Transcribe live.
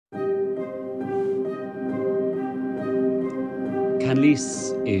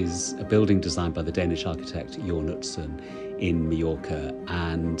Canlis is a building designed by the Danish architect Jørn Utzon in Mallorca,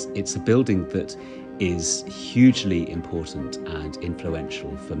 and it's a building that is hugely important and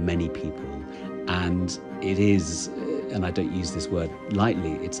influential for many people. And it is, and I don't use this word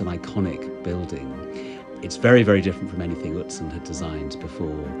lightly, it's an iconic building. It's very, very different from anything Utzon had designed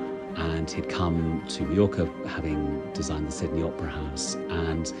before. And he'd come to Mallorca having designed the Sydney Opera House.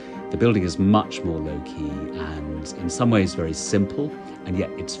 And the building is much more low-key and in some ways very simple, and yet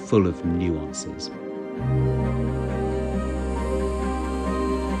it's full of nuances.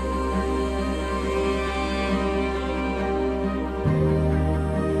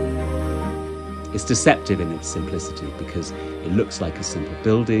 It's deceptive in its simplicity because it looks like a simple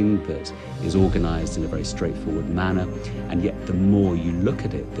building that is organised in a very straightforward manner, and yet the more you look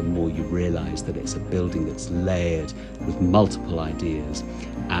at it, the more you realise that it's a building that's layered with multiple ideas,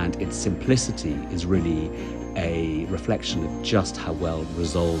 and its simplicity is really a reflection of just how well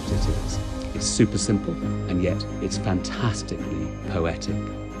resolved it is. It's super simple, and yet it's fantastically poetic.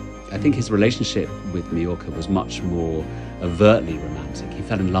 I think his relationship with Mallorca was much more overtly romantic. He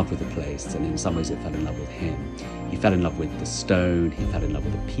fell in love with the place, and in some ways it fell in love with him. He fell in love with the stone, he fell in love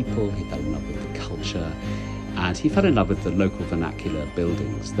with the people, he fell in love with the culture, and he fell in love with the local vernacular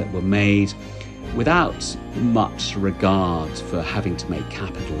buildings that were made without much regard for having to make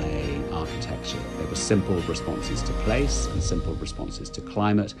capital A architecture. They were simple responses to place, and simple responses to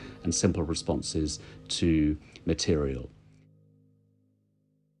climate, and simple responses to material.